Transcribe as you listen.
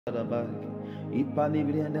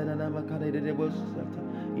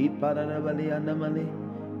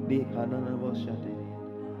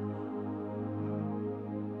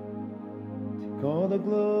all the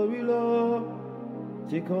glory, Lord.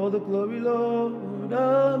 Take all the glory, Lord.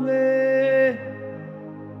 Amen.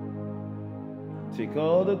 Take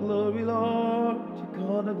all the glory, Lord. Take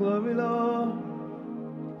all the glory, Lord.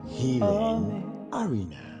 Healing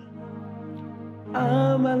Arena.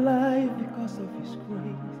 I'm alive because of His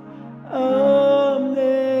grace. Amen.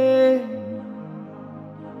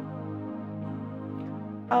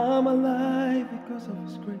 I'm alive because of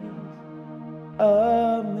His grace.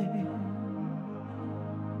 Amen.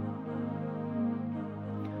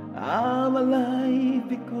 I'm alive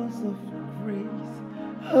because of grace.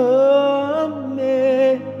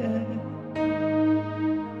 Amen.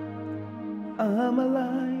 I'm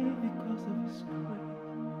alive because of His grace.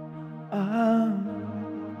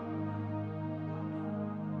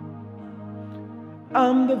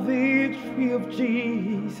 I'm the victory of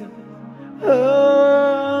Jesus. Amen.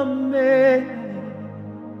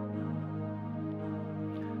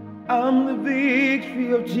 I'm the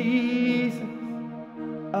victory of Jesus.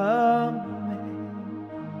 Amen.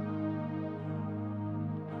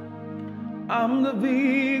 I'm the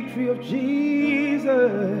victory of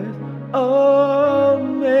Jesus.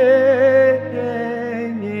 Amen.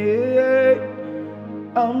 Yeah.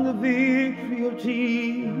 I'm the victory of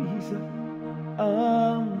Jesus.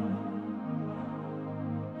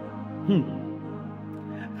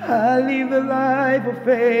 I live a life of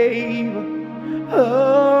favor.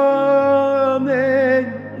 Amen.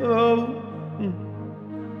 Oh.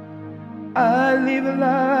 I live a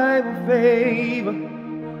life of favor.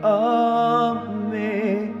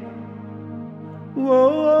 Amen.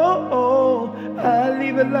 Oh, I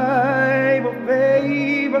live a life of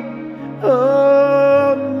favor.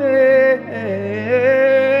 Amen.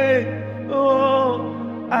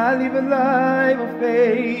 Oh, I live a life of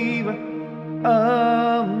favor.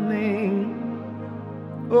 Amen.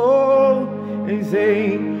 Oh, and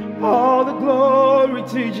sing all the glory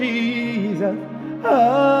to Jesus.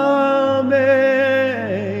 Amen.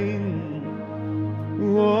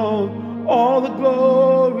 Oh, all the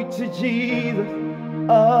glory to Jesus.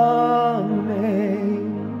 Amen.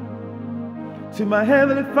 To my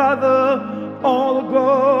Heavenly Father, all the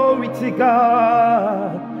glory to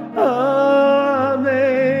God.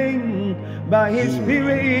 Amen. By His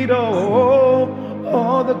Spirit, oh,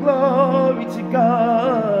 all the glory to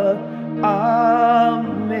God.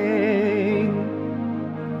 Amen.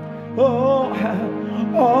 Oh,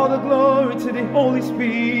 all the glory to the Holy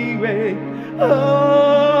Spirit.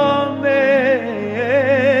 Amen.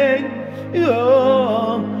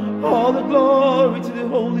 Oh, all the glory to the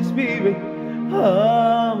Holy Spirit.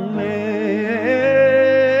 Amen.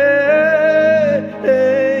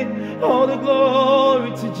 All the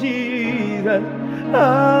glory to Jesus.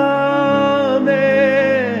 Amen.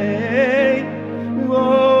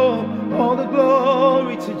 Oh, all the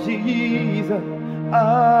glory to Jesus.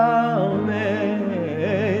 Amen.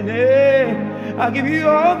 I give you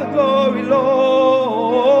all the glory, Lord.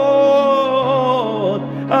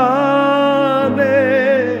 Amen.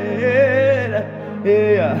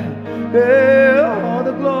 Yeah. All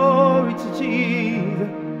the glory to Jesus.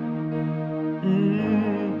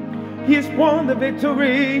 He's won the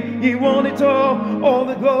victory. He won it all. All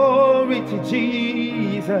the glory to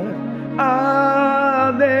Jesus.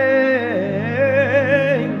 Amen.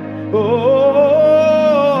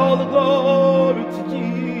 Oh, the glory to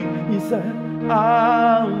Jesus.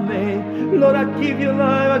 Amen. Lord, I give you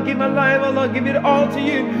life. I give my life. Oh, Lord, give it all to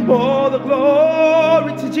you. Oh, the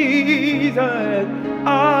glory to Jesus. Amen.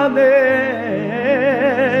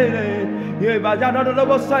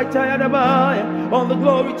 All the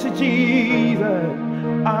glory to Jesus.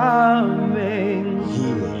 Amen.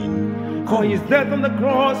 For His death on the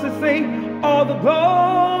cross and sing all the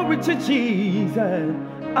glory to Jesus.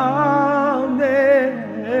 Amen.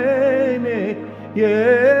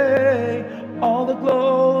 Yeah. All the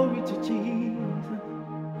glory to Jesus.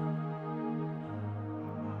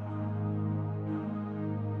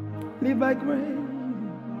 Live by grace.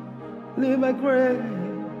 Live by grace.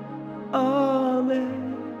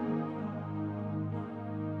 Amen.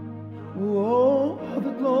 Oh, all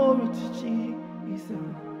the glory to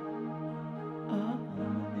Jesus.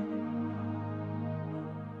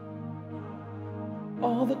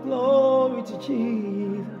 All the glory to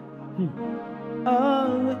Jesus.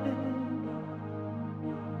 Amen.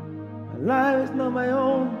 My life is not my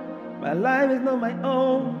own. My life is not my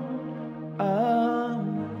own.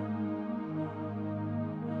 Amen.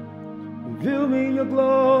 Reveal me your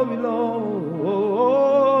glory, Lord.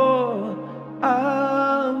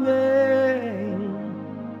 Amen.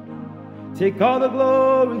 Take all the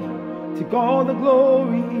glory, take all the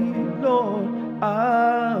glory, Lord.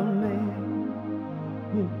 Amen.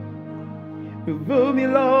 Reveal me,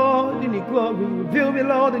 Lord, in your glory. Reveal me,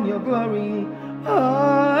 Lord, in your glory.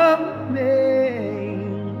 Amen.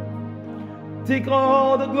 Take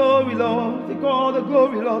all the glory, Lord. Take all the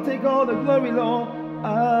glory, Lord. Take all the glory, Lord.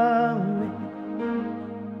 Amen.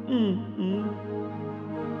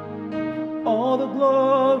 All the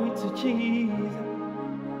glory to Jesus.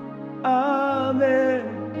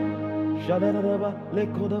 Amen.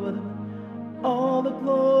 All the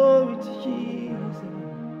glory to Jesus.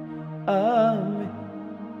 Amen.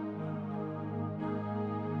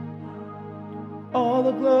 All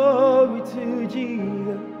the glory to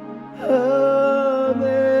Jesus.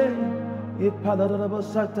 Amen.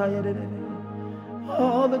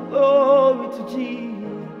 All the glory to Jesus.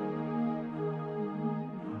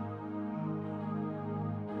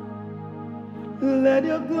 Let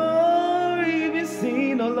your glory be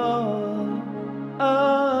seen, O Lord.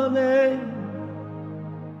 Amen.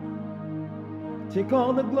 Take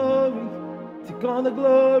all the glory, take all the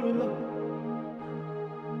glory, Lord.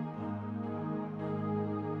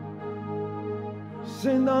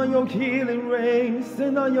 Send on your healing rain,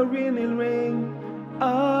 send on your healing rain.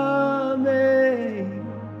 Amen.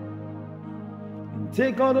 And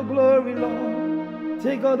take all the glory, Lord.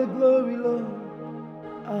 Take all the glory, Lord.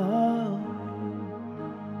 Amen.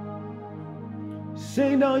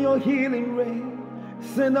 Send on your healing rain,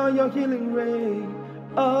 send on your healing rain.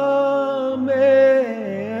 Amen.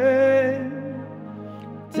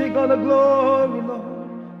 Take all the glory, Lord.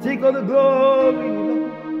 Take all the glory,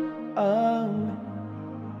 Lord. Amen.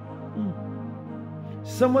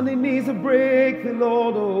 Somebody needs a breakthrough,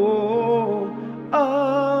 Lord. Oh,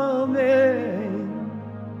 amen.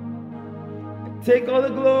 Take all the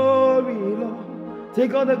glory, Lord.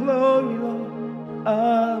 Take all the glory, Lord.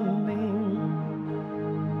 Amen.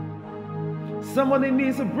 Somebody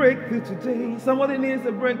needs a breakthrough today. Somebody needs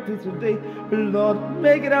a breakthrough today. Lord,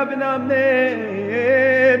 make it happen,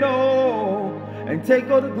 amen. Oh, and take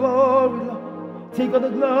all the glory, Lord. Take all the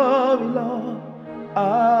glory, Lord.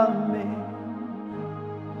 Amen.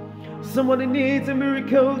 Somebody needs a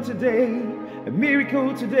miracle today. A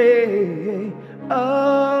miracle today.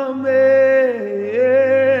 Amen.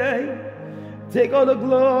 Take all the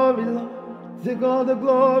glory, Lord. Take all the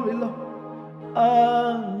glory, Lord.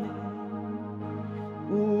 Amen.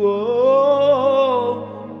 Whoa,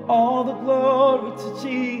 all the glory to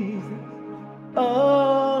Jesus.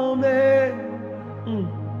 Amen.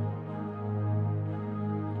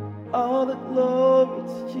 All the glory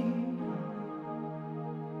to Jesus.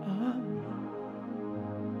 Amen.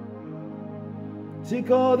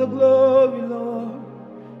 Take all the glory, Lord.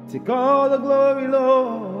 Take all the glory,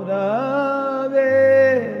 Lord.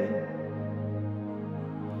 Amen.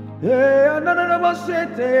 Hey, another was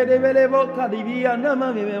set, the Velevo Cadivia,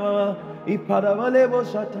 Namama, Ipadavalevo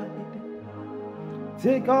Shata.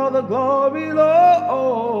 Take all the glory, Lord.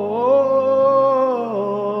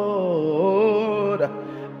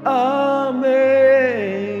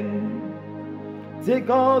 Amen. Take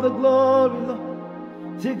all the glory,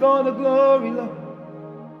 Lord. Take all the glory, Lord.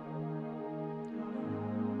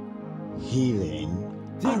 Healing.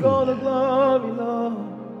 Take all the glory, Lord.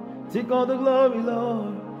 Take all the glory,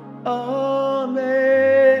 Lord.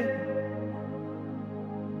 Amen.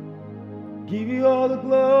 Give you all the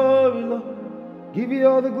glory, Lord. Give you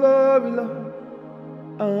all the glory, Lord.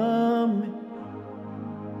 Amen.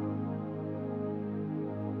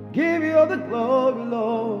 Give you all the glory,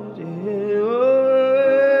 Lord. Yeah.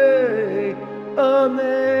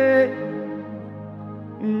 Amen.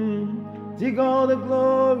 Take all the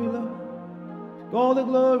glory, Lord. Take all the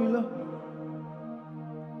glory, Lord.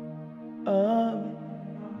 Amen.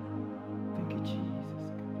 Thank you,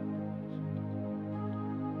 Jesus.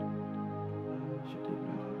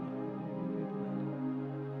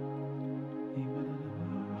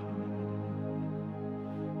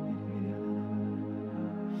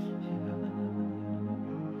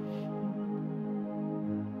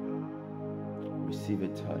 Receive a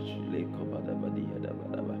touch.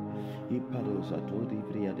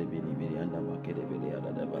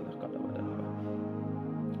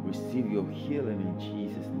 Receive your healing in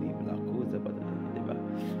Jesus' name.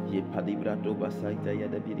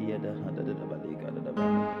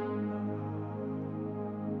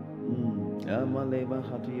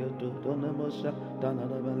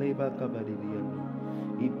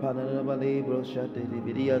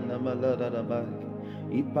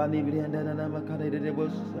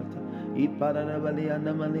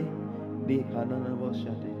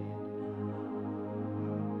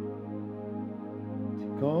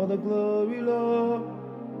 Take all the glory, Lord.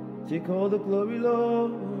 Take all the glory,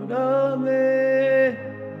 Lord. Amen.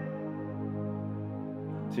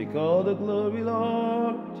 Take all the glory,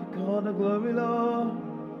 Lord. Take all the glory, Lord.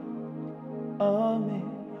 Amen.